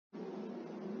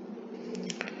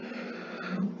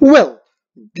Well,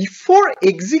 before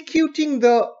executing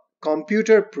the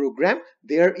computer program,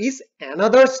 there is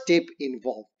another step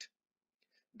involved.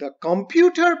 The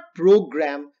computer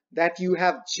program that you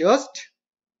have just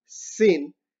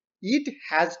seen, it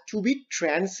has to be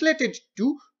translated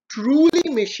to truly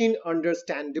machine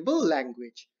understandable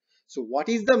language. So what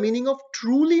is the meaning of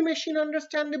truly machine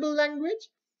understandable language?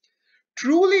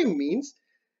 Truly means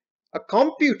a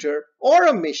computer or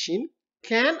a machine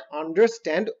can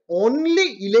understand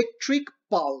only electric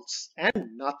pulse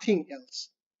and nothing else.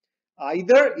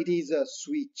 Either it is a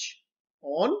switch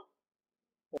on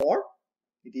or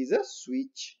it is a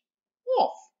switch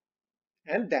off,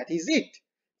 and that is it.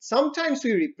 Sometimes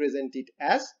we represent it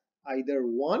as either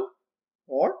 1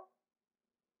 or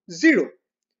 0.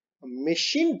 A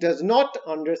machine does not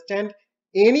understand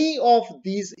any of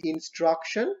these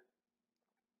instructions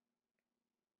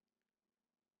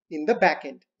in the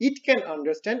backend. It can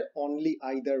understand only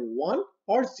either 1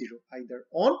 or 0, either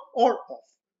on or off.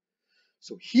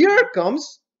 So here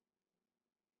comes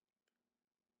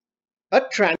a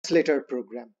translator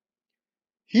program.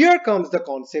 Here comes the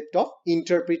concept of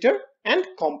interpreter and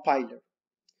compiler.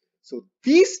 So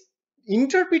these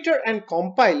interpreter and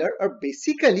compiler are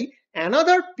basically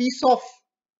another piece of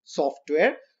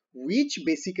software which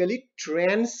basically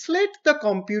translate the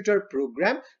computer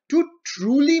program to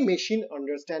truly machine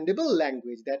understandable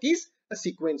language, that is a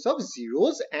sequence of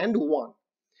zeros and one.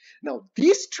 Now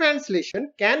this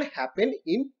translation can happen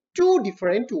in two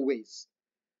different ways.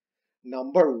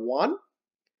 Number one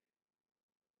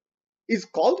is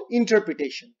called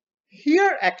interpretation.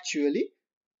 Here actually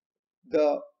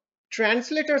the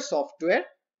translator software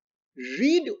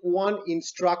read one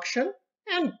instruction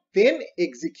and then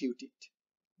execute it.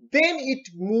 Then it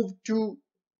moved to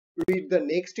read the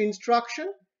next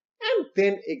instruction and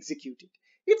then execute it.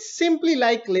 It's simply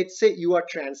like, let's say you are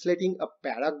translating a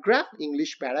paragraph,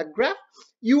 English paragraph.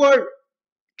 You are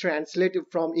translating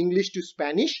from English to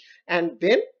Spanish and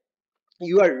then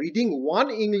you are reading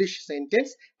one English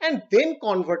sentence and then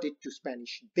convert it to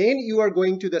Spanish. Then you are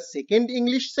going to the second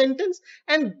English sentence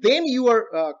and then you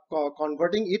are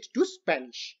converting it to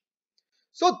Spanish.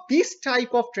 So this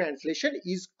type of translation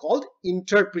is called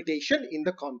interpretation in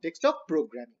the context of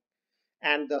programming.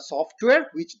 And the software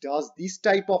which does this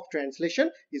type of translation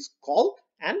is called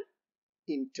an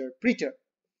interpreter.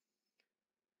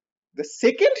 The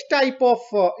second type of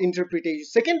interpretation,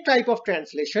 second type of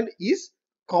translation is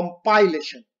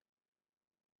compilation.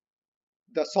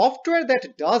 The software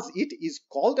that does it is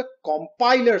called a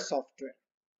compiler software.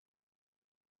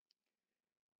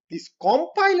 This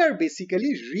compiler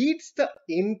basically reads the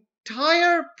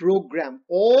entire program,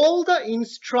 all the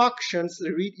instructions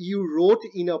you wrote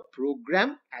in a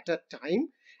program at a time,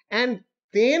 and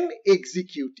then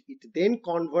execute it, then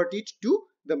convert it to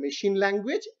the machine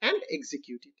language and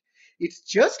execute it. It's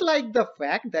just like the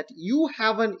fact that you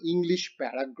have an English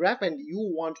paragraph and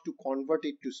you want to convert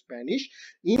it to Spanish.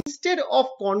 Instead of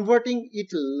converting it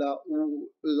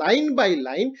line by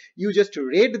line, you just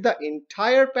read the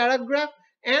entire paragraph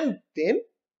and then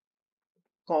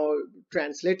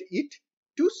translate it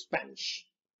to Spanish.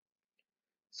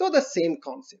 So the same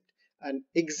concept. An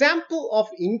example of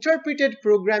interpreted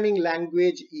programming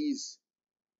language is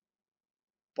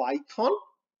Python,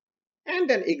 and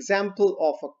an example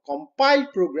of a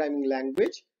compiled programming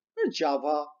language are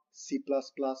Java, C++,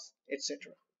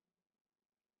 etc.